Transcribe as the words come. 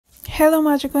Hello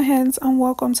magical hands and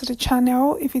welcome to the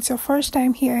channel. If it's your first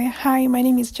time here, hi, my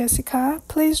name is Jessica.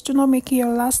 Please do not make it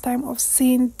your last time of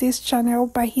seeing this channel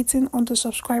by hitting on the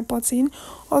subscribe button.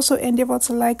 Also endeavor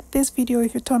to like this video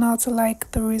if you turn out to like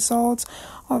the results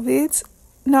of it.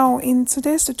 Now in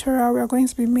today's tutorial, we are going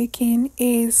to be making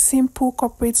a simple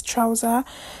corporate trouser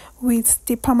with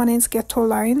the permanent ghetto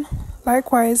line.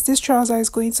 Likewise, this trouser is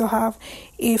going to have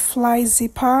a fly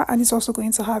zipper and it's also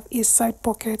going to have a side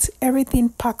pocket, everything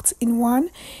packed in one.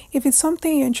 If it's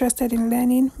something you're interested in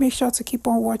learning, make sure to keep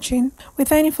on watching.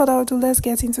 Without any further ado, let's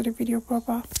get into the video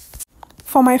proper.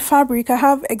 For my fabric, I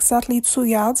have exactly 2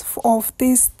 yards of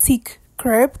this thick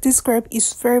crepe. This crepe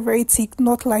is very thick,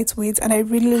 not lightweight, and I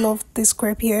really love this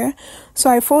crepe here.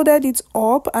 So I folded it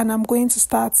up and I'm going to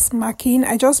start marking.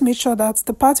 I just made sure that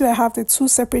the part where I have the 2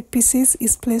 separate pieces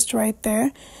is placed right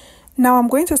there. Now I'm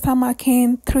going to start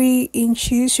marking 3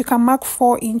 inches. You can mark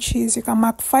 4 inches, you can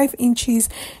mark 5 inches.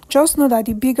 Just know that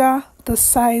the bigger the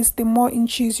size, the more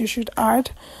inches you should add.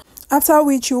 After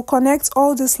which you connect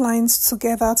all these lines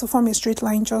together to form a straight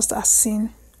line just as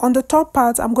seen. On the top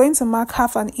part, I'm going to mark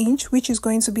 1/2 inch, which is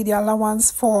going to be the allowance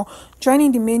for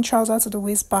joining the main trouser to the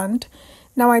waistband.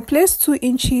 Now I placed 2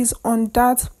 inches on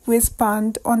that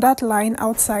waistband, on that line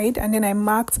outside, and then I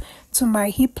marked to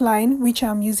my hip line, which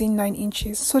I'm using 9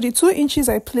 inches. So the 2 inches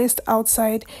I placed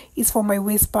outside is for my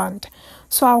waistband.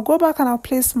 So I'll go back and I'll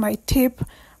place my tape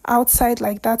outside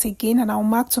like that again, and I'll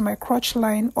mark to my crotch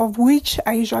line, of which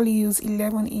I usually use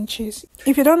 11 inches.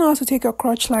 If you don't know how to take your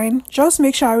crotch line, just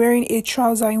make sure you're wearing a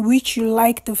trouser in which you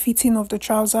like the fitting of the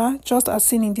trouser, just as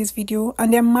seen in this video,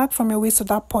 and then mark from your waist to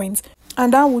that point,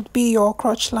 and that would be your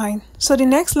crotch line. So the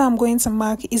next line I'm going to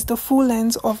mark is the full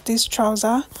length of this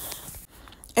trouser,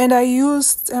 and I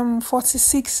used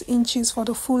 46 inches for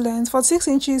the full length. 46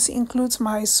 inches includes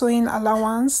my sewing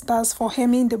allowance, that's for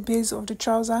hemming the base of the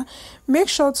trouser. Make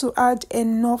sure to add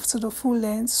enough to the full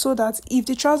length so that if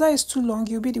the trouser is too long,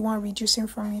 you'll be the one reducing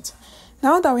from it.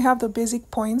 Now that we have the basic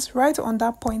points, right on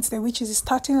that point there, which is the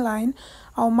starting line,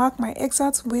 I'll mark my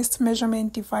exact waist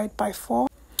measurement divided by 4.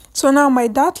 So now my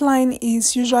dart line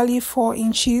is usually 4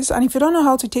 inches, and if you don't know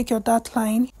how to take your dart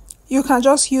line, you can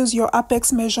just use your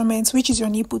apex measurements, which is your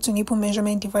nipple to nipple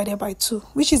measurement divided by 2,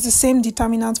 which is the same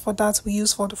determinant for that we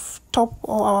use for the top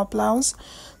of our blouse.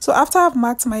 So after I've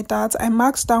marked my dart, I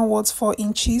marked downwards 4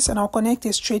 inches and I'll connect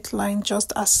a straight line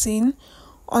just as seen.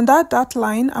 On that dart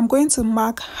line, I'm going to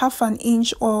mark 1/2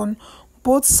 inch on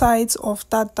both sides of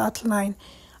that dart line,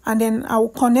 and then I will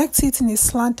connect it in a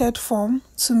slanted form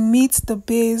to meet the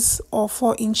base of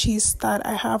 4 inches that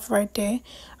I have right there.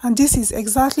 And this is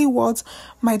exactly what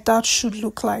my dart should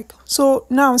look like. So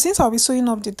now, since I'll be sewing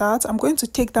up the dart, I'm going to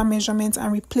take that measurement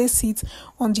and replace it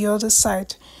on the other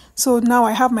side. So now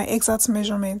I have my exact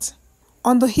measurement.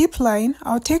 On the hip line,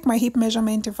 I'll take my hip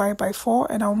measurement divided by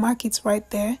 4 and I'll mark it right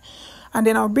there. And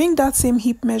then I'll bring that same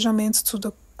hip measurement to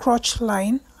the crotch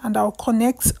line and I'll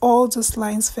connect all those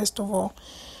lines first of all.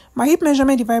 My hip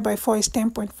measurement divided by 4 is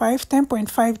 10.5.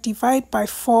 10.5 divided by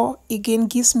 4 again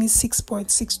gives me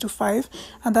 6.625,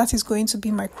 and that is going to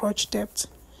be my crotch depth.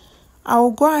 I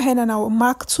will go ahead and I will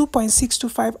mark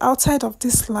 2.625 outside of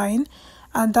this line,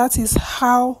 and that is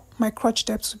how my crotch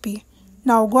depth will be.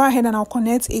 Now I'll go ahead and I'll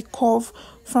connect a curve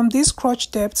from this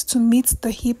crotch depth to meet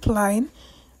the hip line,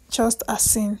 just as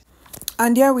seen.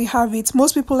 And there we have it.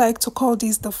 Most people like to call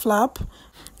this the flap.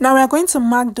 Now we are going to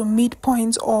mark the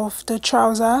midpoint of the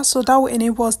trouser, so that will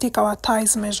enable us to take our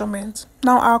thighs measurement.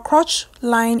 Now our crotch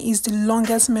line is the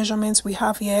longest measurement we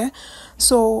have here.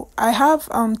 So I have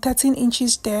 13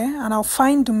 inches there, and I'll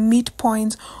find the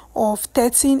midpoint of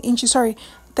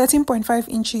 13.5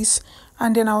 inches,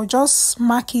 and then I'll just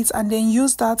mark it and then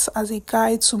use that as a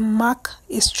guide to mark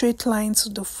a straight line to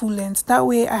the full length. That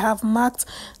way I have marked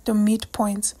the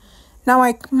midpoint. Now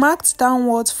I marked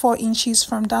downwards 4 inches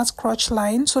from that crotch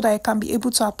line so that I can be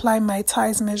able to apply my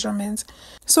thighs measurement.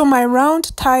 So my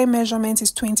round thigh measurement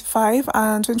is 25,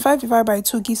 and 25 divided by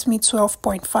 2 gives me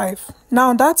 12.5.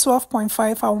 Now that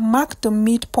 12.5, I'll mark the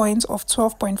midpoint of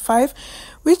 12.5,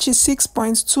 which is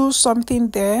 6.2 something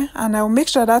there, and I'll make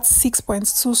sure that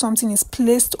 6.2 something is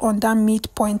placed on that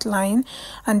midpoint line,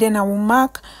 and then I will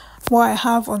mark what I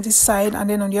have on this side, and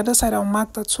then on the other side I'll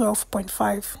mark the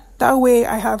 12.5. That way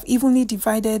I have evenly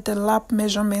divided the lap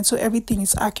measurement so everything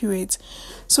is accurate.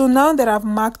 So now that I've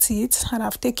marked it and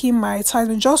I've taken my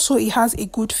size just so it has a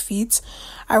good fit,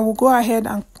 I will go ahead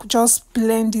and just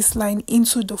blend this line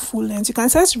into the full length. You can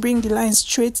decide to bring the line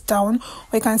straight down,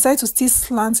 or you can decide to still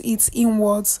slant it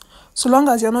inwards, so long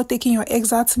as you're not taking your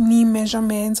exact knee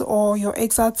measurement or your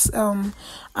exact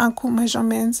ankle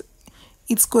measurement,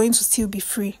 it's going to still be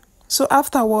free. So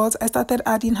afterwards, I started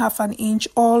adding 1/2 inch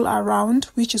all around,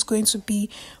 which is going to be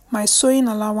my sewing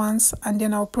allowance, and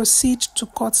then I'll proceed to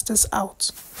cut this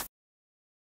out.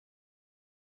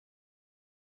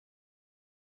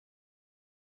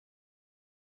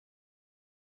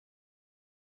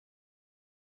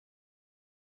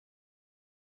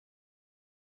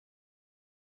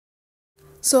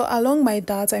 So along my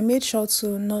dart, I made sure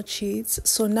to notch it.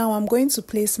 So now I'm going to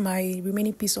place my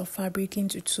remaining piece of fabric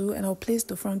into 2, and I'll place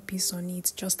the front piece on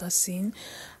it just as seen.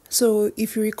 So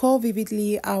if you recall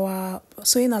vividly, our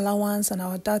sewing allowance and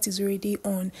our dart is already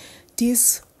on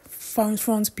this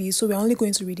front piece, so we're only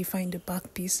going to redefine the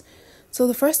back piece. So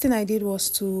the first thing I did was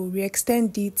to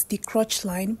re-extend the crotch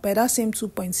line by that same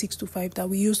 2.625 that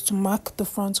we used to mark the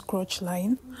front crotch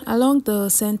line. Along the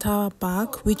center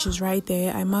back, which is right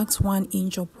there, I marked 1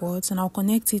 inch upwards, and I'll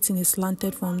connect it in a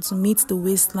slanted form to meet the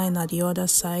waistline at the other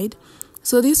side.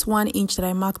 So this 1 inch that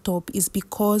I marked up is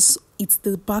because it's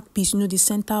the back piece, the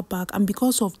center back, and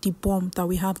because of the bump that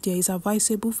we have there, it's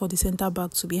advisable for the center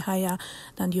back to be higher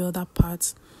than the other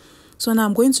parts. So now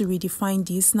I'm going to redefine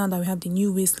this now that we have the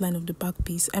new waistline of the back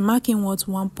piece. I'm marking inwards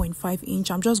 1.5 inch.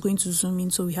 I'm just going to zoom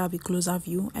in so we have a closer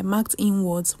view. I marked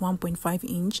inwards 1.5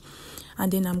 inch,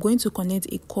 and then I'm going to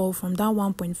connect a curve from that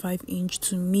 1.5 inch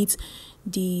to meet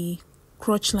the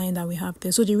crotch line that we have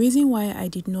there. So the reason why I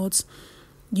did not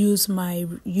use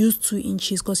 2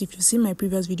 inches, because if you see my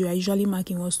previous video, I usually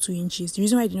mark inwards 2 inches. The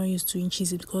reason why I did not use 2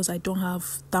 inches is because I don't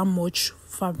have that much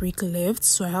fabric left,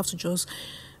 so I have to just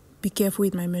be careful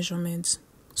with my measurements.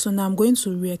 So now I'm going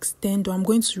to re-extend, or I'm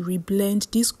going to reblend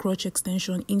this crotch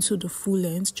extension into the full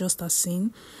length just as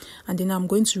seen, and then I'm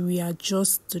going to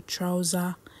readjust the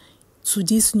trouser to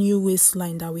this new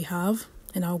waistline that we have,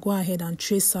 and I'll go ahead and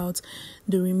trace out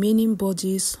the remaining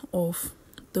bodies of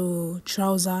the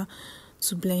trouser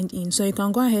to blend in. So you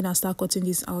can go ahead and start cutting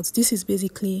this out. This is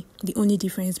basically the only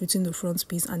difference between the front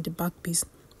piece and the back piece.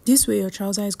 This way your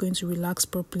trouser is going to relax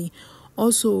properly.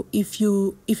 Also, if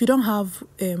you don't have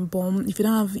bum,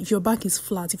 if your back is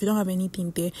flat, if you don't have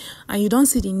anything there, and you don't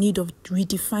see the need of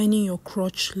redefining your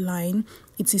crotch line,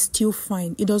 it is still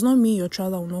fine. It does not mean your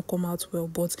trouser will not come out well,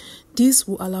 but this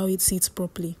will allow it to sit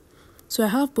properly. So I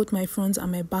have both my front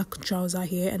and my back trouser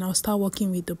here, and I'll start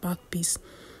working with the back piece.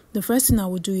 The first thing I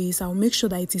will do is I'll make sure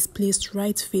that it is placed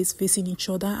right facing each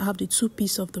other. I have the 2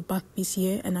 pieces of the back piece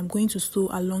here, and I'm going to sew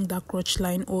along that crotch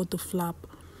line or the flap.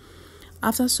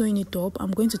 After sewing it up,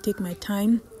 I'm going to take my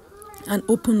time and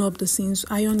open up the seams,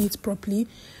 iron it properly,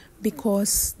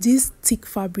 because this thick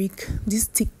fabric, this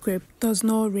thick crepe does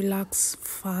not relax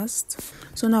fast.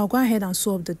 So now I'll go ahead and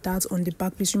sew up the dart on the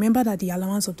back piece. Remember that the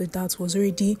allowance of the dart was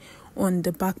already on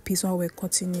the back piece while we're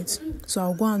cutting it. So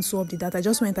I'll go and sew up the dart. I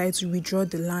just went ahead to redraw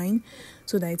the line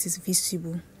so that it is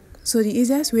visible. So the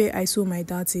easiest way I sew my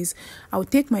dart is I'll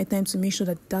take my time to make sure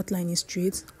that the dart line is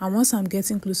straight, and once I'm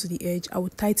getting close to the edge, I will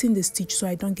tighten the stitch so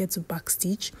I don't get to back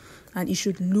stitch, and it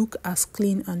should look as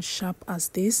clean and sharp as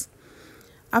this.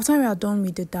 After we are done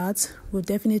with the dart, we'll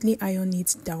definitely iron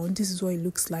it down. This is what it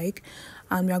looks like,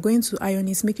 and we are going to iron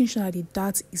it, making sure that the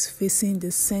dart is facing the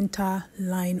center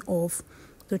line of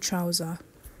the trouser.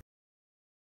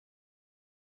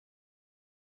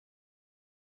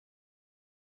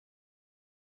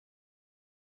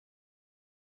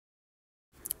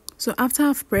 So after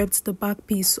I've prepped the back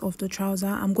piece of the trouser,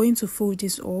 I'm going to fold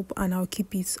this up and I'll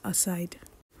keep it aside.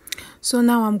 So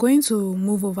now I'm going to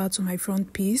move over to my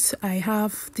front piece. I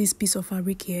have this piece of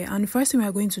fabric here, and the first thing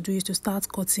we're going to do is to start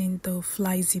cutting the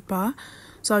fly zipper.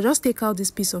 So I'll just take out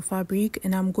this piece of fabric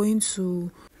and I'm going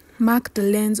to mark the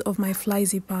length of my fly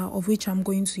zipper, of which I'm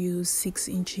going to use 6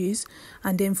 inches,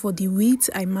 and then for the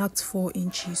width I marked 4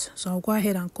 inches. So I'll go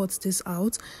ahead and cut this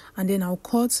out, and then I'll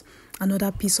cut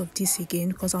another piece of this again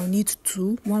because I'll need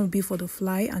 2. One will be for the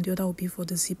fly and the other will be for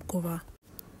the zip cover.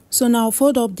 So now I'll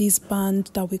fold up this band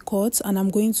that we cut and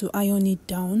I'm going to iron it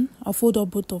down. I'll fold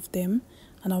up both of them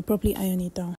and I'll properly iron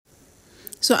it down.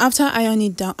 So after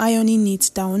ironing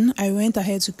it down, I went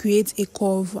ahead to create a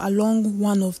curve along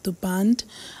one of the band,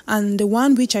 and the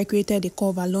one which I created a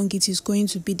curve along it is going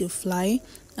to be the fly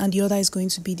and the other is going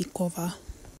to be the cover.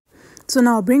 So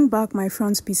now I'll bring back my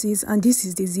front pieces, and this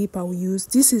is the zip I will use.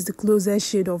 This is the closest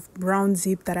shade of brown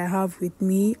zip that I have with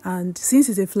me, and since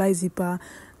it's a fly zipper,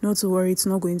 not to worry, it's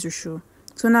not going to show.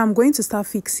 So now I'm going to start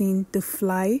fixing the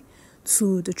fly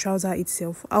to the trouser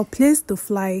itself. I'll place the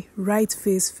fly right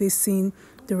face facing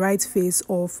the right face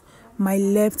of my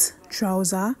left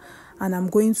trouser, and I'm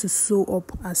going to sew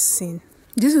up as seen.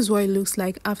 This is what it looks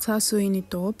like after sewing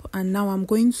it up, and now I'm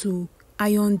going to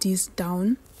iron this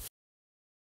down.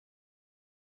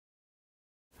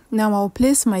 Now I'll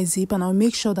place my zip and I'll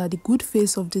make sure that the good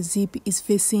face of the zip is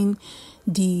facing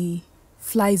the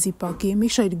fly zipper. Okay,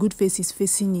 make sure the good face is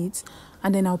facing it,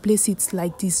 and then I'll place it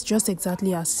like this, just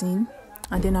exactly as seen.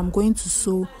 And then I'm going to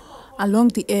sew along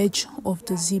the edge of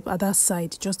the zip at that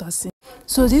side, just as seen.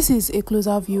 So this is a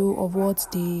closer view of what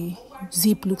the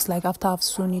zip looks like after I've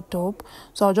sewn it up.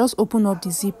 So I'll just open up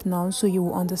the zip now so you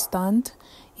will understand.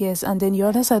 Yes, and then the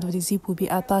other side of the zip will be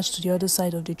attached to the other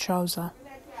side of the trouser.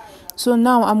 So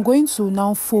now I'm going to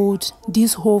now fold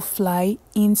this whole fly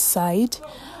inside,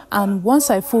 and once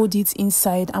I fold it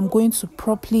inside, I'm going to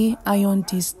properly iron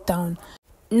this down.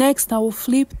 Next, I will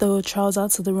flip the trouser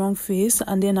to the wrong face,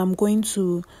 and then I'm going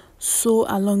to sew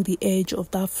along the edge of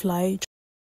that fly.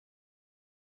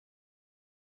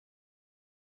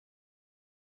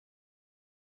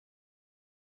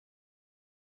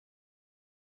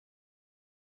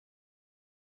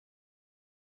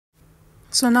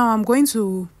 So now I'm going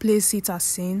to place it as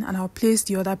seen, and I'll place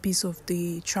the other piece of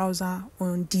the trouser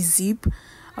on the zip.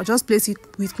 I'll just place it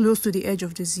with close to the edge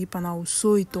of the zip, and I'll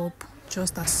sew it up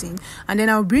just as seen. And then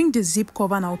I'll bring the zip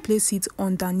cover and I'll place it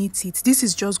underneath it. This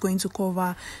is just going to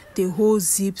cover the whole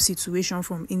zip situation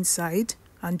from inside,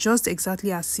 and just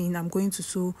exactly as seen, I'm going to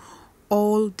sew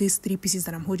all these three pieces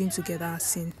that I'm holding together as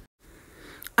seen.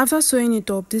 After sewing it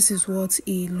up, this is what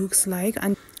it looks like,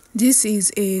 and this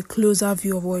is a closer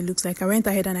view of what it looks like. I went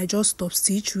ahead and I just top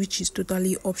stitch, which is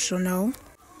totally optional.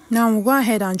 Now we'll go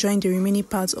ahead and join the remaining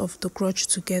parts of the crotch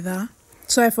together.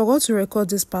 So I forgot to record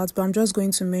this part, but I'm just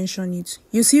going to mention it.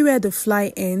 You see where the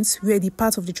fly ends, where the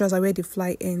part of the trouser where the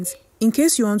fly ends. In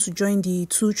case you want to join the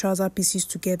two trouser pieces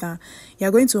together,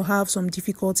 you're going to have some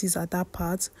difficulties at that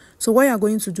part. So what you're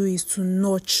going to do is to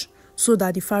notch so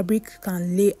that the fabric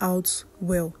can lay out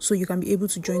well, so you can be able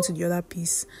to join to the other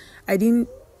piece. I didn't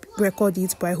record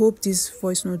it, but I hope this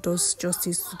voice note does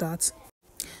justice to that.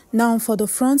 Now for the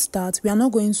front dart, we are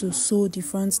not going to sew the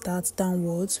front dart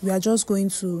downwards. We are just going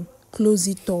to close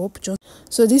it up.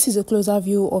 So this is a closer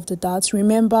view of the dart.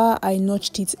 Remember, I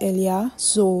notched it earlier.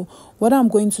 So what I'm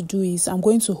going to do is I'm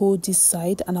going to hold this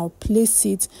side and I'll place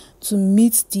it to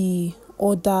meet the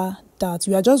other dart.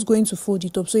 We are just going to fold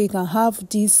it up so you can have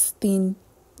this thing.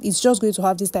 It's just going to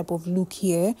have this type of look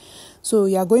here. So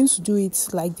you are going to do it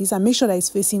like this, and make sure that it's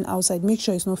facing outside. Make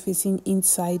sure it's not facing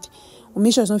inside, or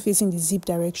make sure it's not facing the zip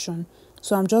direction.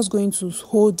 So I'm just going to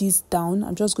hold this down.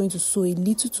 I'm just going to sew a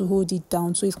little to hold it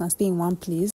down so it can stay in one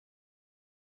place.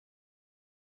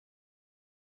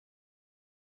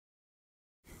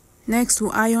 Next,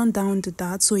 we'll iron down the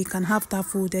dart so you can have that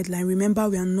folded line. Remember,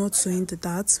 we are not sewing the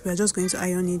darts. We are just going to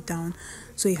iron it down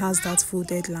so it has that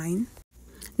folded line.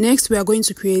 Next, we are going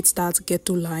to create that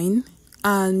ghetto line,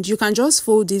 and you can just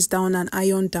fold this down and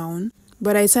iron down,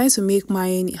 but I decided to make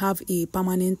mine have a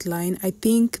permanent line. I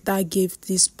think that gave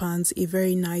this pants a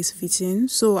very nice fitting,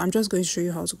 so I'm just going to show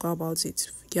you how to go about it.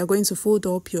 You are going to fold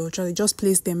up your trouser, just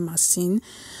place them as seen,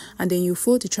 and then you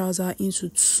fold the trouser into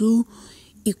two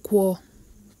equal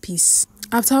pieces.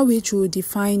 After which we'll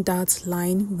define that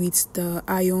line with the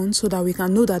iron so that we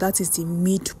can know that that is the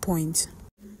midpoint.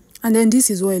 And then this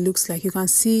is what it looks like. You can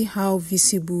see how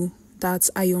visible that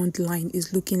ironed line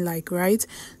is looking like, right?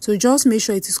 So just make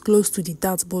sure it is close to the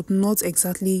dart, but not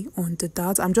exactly on the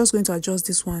dart. I'm just going to adjust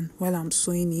this one while I'm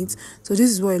sewing it. So this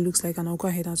is what it looks like, and I'll go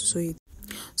ahead and sew it.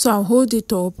 So I'll hold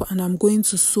it up and I'm going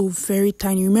to sew very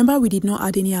tiny. Remember, we did not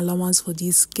add any allowance for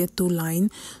this ghetto line,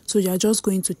 so you're just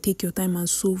going to take your time and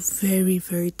sew very,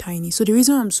 very tiny. So the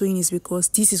reason I'm sewing is because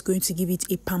this is going to give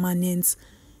it a permanent,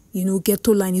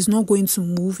 ghetto line. Is not going to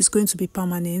move, it's going to be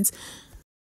permanent.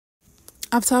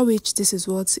 After which, this is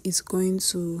what it's going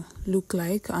to look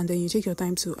like, and then you take your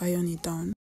time to iron it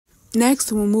down.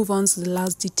 Next, we'll move on to the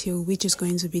last detail, which is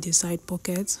going to be the side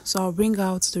pocket. So I'll bring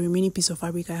out the remaining piece of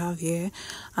fabric I have here,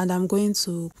 and I'm going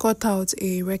to cut out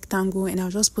a rectangle, and I'll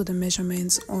just put the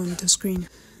measurements on the screen.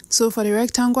 So for the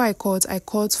rectangle I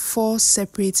cut 4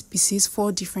 separate pieces,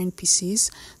 4 different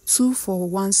pieces, 2 for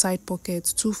one side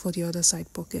pocket, 2 for the other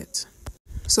side pocket.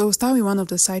 So we'll start with one of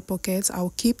the side pockets.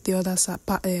 I'll keep the other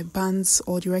bands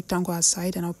or the rectangle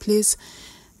aside, and I'll place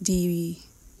the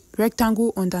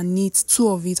rectangle underneath, 2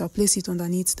 of it. I'll place it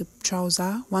underneath the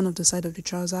trouser, one of the side of the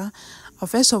trouser. I'll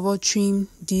first of all trim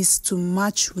this to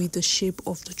match with the shape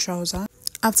of the trouser.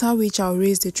 After which, I'll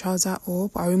raise the trouser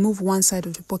up. I'll remove one side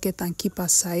of the pocket and keep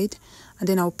aside, and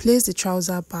then I'll place the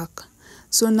trouser back.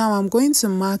 So now I'm going to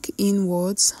mark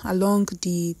inwards along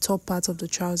the top part of the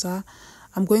trouser.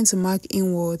 I'm going to mark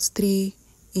inwards 3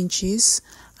 inches,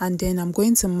 and then I'm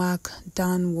going to mark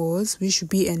downwards, which should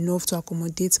be enough to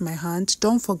accommodate my hand.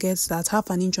 Don't forget that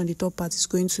 1/2 inch on the top part is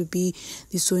going to be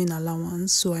the sewing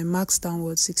allowance, so I marked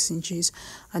downwards 6 inches,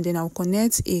 and then I'll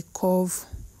connect a curve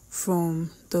from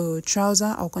the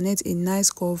trouser. I'll connect a nice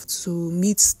curve to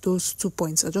meet those 2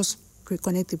 points. I'll just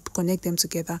connect them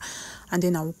together, and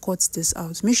then I'll cut this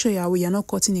out. Make sure you're not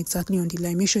cutting exactly on the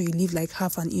line. Make sure you leave like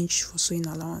 1/2 inch for sewing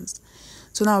allowance.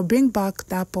 So now I'll bring back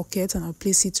that pocket and I'll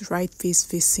place it right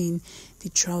facing the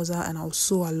trouser, and I'll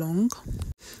sew along.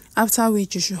 After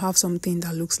which you should have something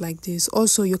that looks like this.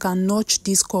 Also, you can notch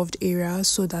this curved area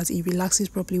so that it relaxes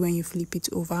properly when you flip it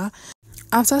over.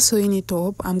 After sewing it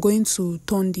up, I'm going to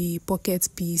turn the pocket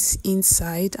piece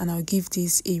inside and I'll give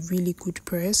this a really good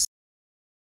press.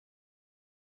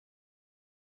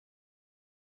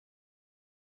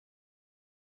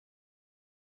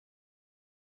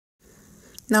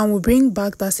 Now we'll bring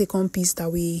back that second piece that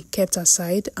we kept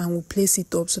aside and we'll place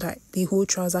it up so that the whole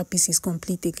trouser piece is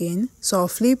complete again. So I'll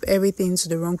flip everything to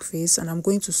the wrong face and I'm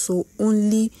going to sew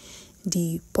only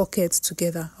the pockets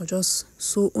together. I'll just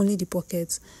sew only the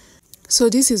pockets. So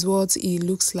this is what it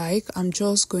looks like. I'm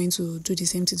just going to do the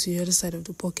same thing to the other side of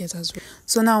the pocket as well.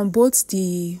 So now both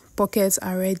the pockets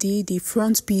are ready, the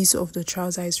front piece of the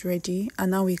trouser is ready,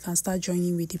 and now we can start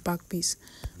joining with the back piece.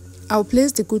 I'll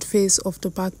place the good face of the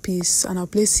back piece and I'll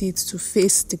place it to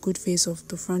face the good face of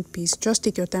the front piece. Just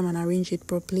take your time and arrange it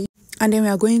properly. And then we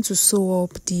are going to sew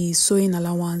up the sewing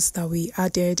allowance that we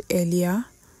added earlier.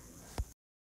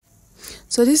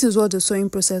 So this is what the sewing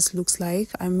process looks like.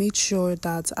 I made sure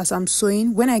that as I'm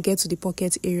sewing, when I get to the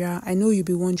pocket area, I know you'll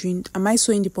be wondering, am I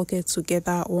sewing the pocket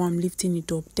together or I'm lifting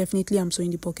it up? Definitely I'm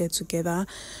sewing the pocket together,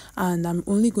 and I'm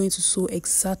only going to sew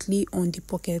exactly on the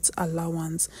pocket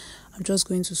allowance. I'm just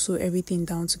going to sew everything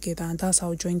down together, and that's how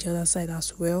I'll join the other side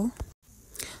as well.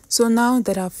 So now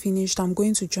that I've finished, I'm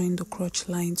going to join the crotch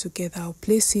line together. I'll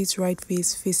place it right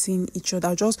facing each other.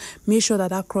 I'll just make sure that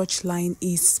that crotch line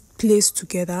is placed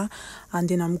together, and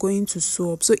then I'm going to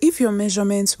sew up. So if your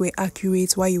measurements were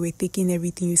accurate while you were taking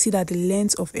everything, you see that the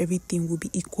length of everything will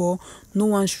be equal. No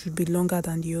one should be longer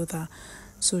than the other.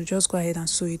 So just go ahead and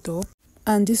sew it up.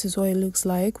 And this is what it looks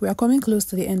like. We are coming close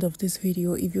to the end of this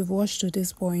video. If you've watched to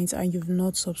this point and you've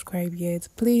not subscribed yet,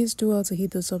 please do well to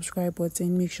hit the subscribe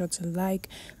button. Make sure to like,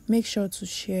 make sure to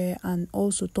share, and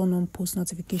also turn on post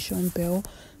notification bell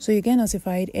so you get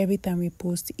notified every time we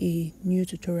post a new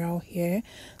tutorial here.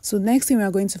 So next thing we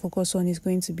are going to focus on is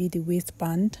going to be the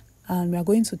waistband, and we are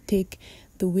going to take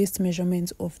the waist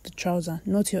measurement of the trouser,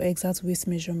 not your exact waist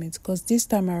measurement, because this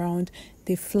time around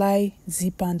the fly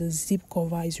zip and the zip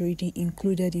cover is already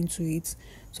included into it,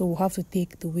 so we'll have to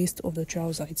take the waist of the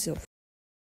trouser itself.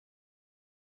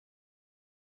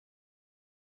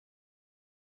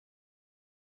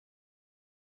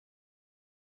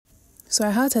 So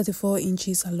I had 34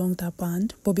 inches along that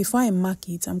band, but before I mark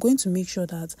it, I'm going to make sure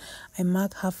that I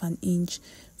mark 1/2 inch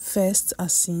first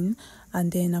as seen, and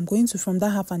then I'm going to, from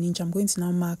that 1/2 inch, I'm going to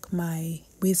now mark my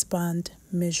waistband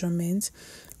measurement,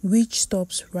 which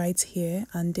stops right here,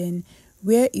 and then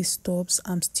where it stops,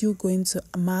 I'm still going to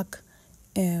mark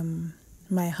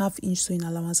my 1/2 inch sewing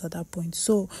allowance at that point.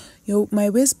 So my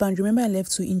waistband, remember I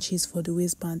left 2 inches for the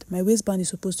waistband. My waistband is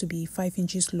supposed to be 5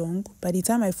 inches long. By the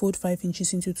time I fold 5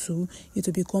 inches into 2, it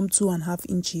will become 2.5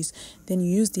 inches. Then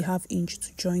you use the 1/2 inch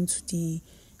to join to the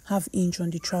 1/2 inch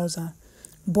on the trouser.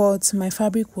 But my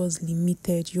fabric was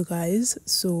limited, you guys,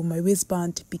 so my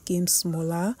waistband became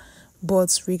smaller,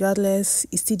 but regardless,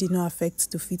 it still did not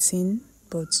affect the fitting.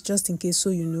 But just in case, so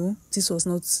you know, this was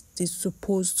not the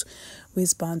supposed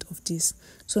waistband of this.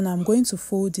 So now I'm going to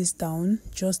fold this down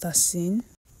just as seen,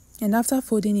 and after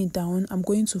folding it down, I'm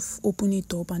going to open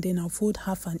it up, and then I'll fold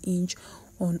 1/2 inch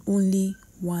on only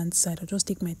one side. I'll just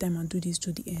take my time and do this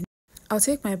to the end. I'll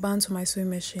take my band to my sewing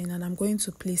machine and I'm going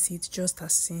to place it just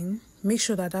as seen. Make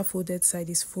sure that that folded side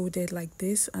is folded like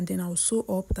this, and then I'll sew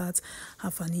up that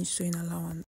 1/2 inch sewing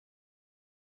allowance.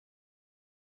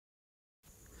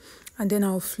 And then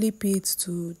I'll flip it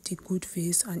to the good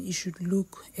face and it should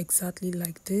look exactly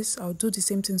like this. I'll do the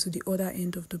same thing to the other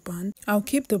end of the band. I'll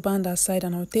keep the band aside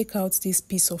and I'll take out this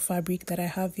piece of fabric that I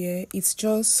have here. It's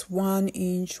just 1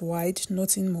 inch wide,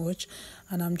 nothing much,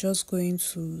 and I'm just going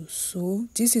to sew.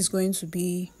 This is going to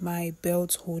be my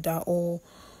belt holder, or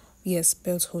yes,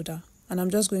 belt holder, and I'm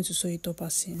just going to sew it up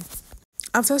as seen.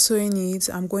 After sewing it,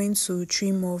 I'm going to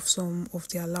trim off some of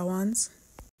the allowance.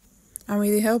 And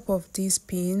with the help of this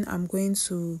pin, I'm going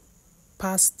to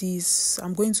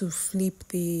flip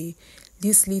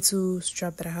this little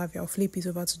strap that I have here. I'll flip it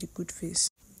over to the good face.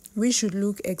 which should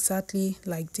look exactly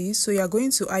like this. So you are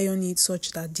going to iron it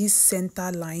such that this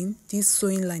center line, this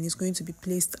sewing line, is going to be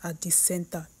placed at the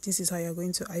center. This is how you're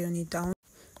going to iron it down.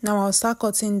 Now I'll start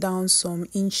cutting down some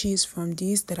inches from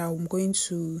this that I'm going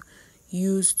to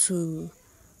use to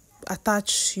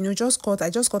attach, I just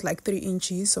cut like 3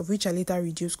 inches, of which I later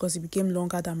reduced because it became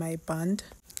longer than my band.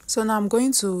 So now I'm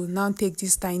going to take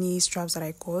these tiny straps that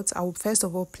I cut. I will first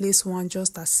of all place one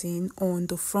just as seen on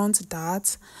the front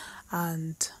dart,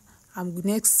 and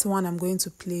next one I'm going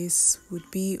to place would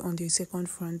be on the second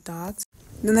front dart.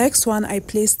 The next one, I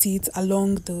placed it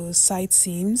along the side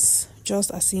seams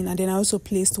just as seen, and then I also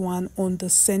placed one on the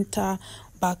center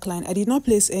back line. I did not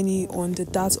place any on the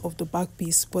dart of the back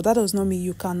piece, but that does not mean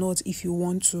you cannot if you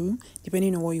want to,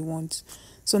 depending on what you want.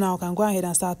 So now I can go ahead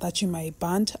and start attaching my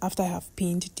band after I have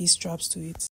pinned these straps to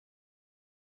it.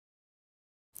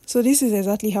 So this is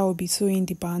exactly how I'll be sewing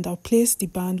the band. I'll place the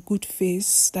band good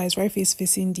face, that is right face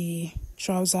facing the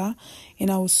trouser, and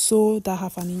I'll sew that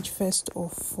 1/2 inch first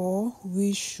of 4,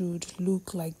 which should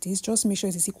look like this. Just make sure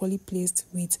it is equally placed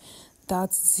with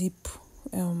that zip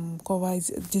cover,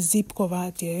 the zip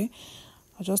cover there.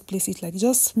 I'll just place it like this.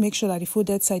 Just make sure that the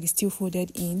folded side is still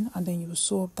folded in, and then you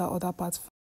sew up that other part.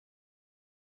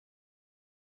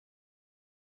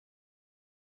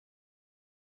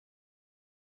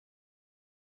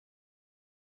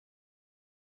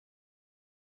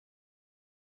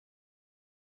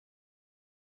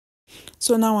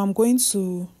 So now I'm going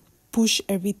to push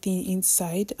everything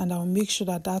inside, and I'll make sure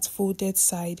that that folded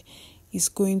side is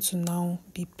going to now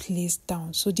be placed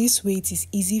down. So this way it is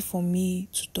easy for me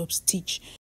to top stitch.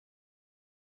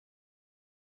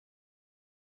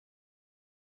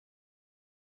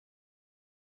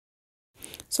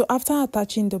 So after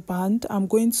attaching the band, I'm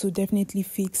going to definitely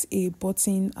fix a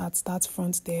button at that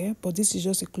front there, but this is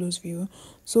just a close view.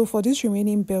 So for this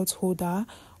remaining belt holder,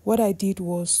 what I did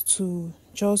was to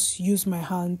just use my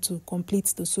hand to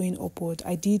complete the sewing upward.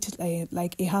 I did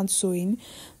like a hand sewing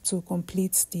to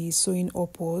complete the sewing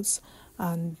upwards,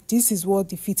 and this is what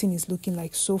the fitting is looking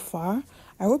like so far.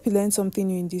 I hope you learned something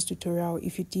new in this tutorial.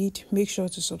 If you did, make sure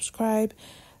to subscribe.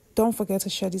 Don't forget to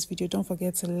share this video. Don't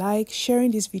forget to like.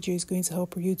 Sharing this video is going to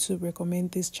help YouTube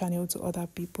recommend this channel to other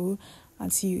people.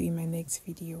 And see you in my next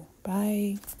video.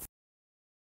 Bye.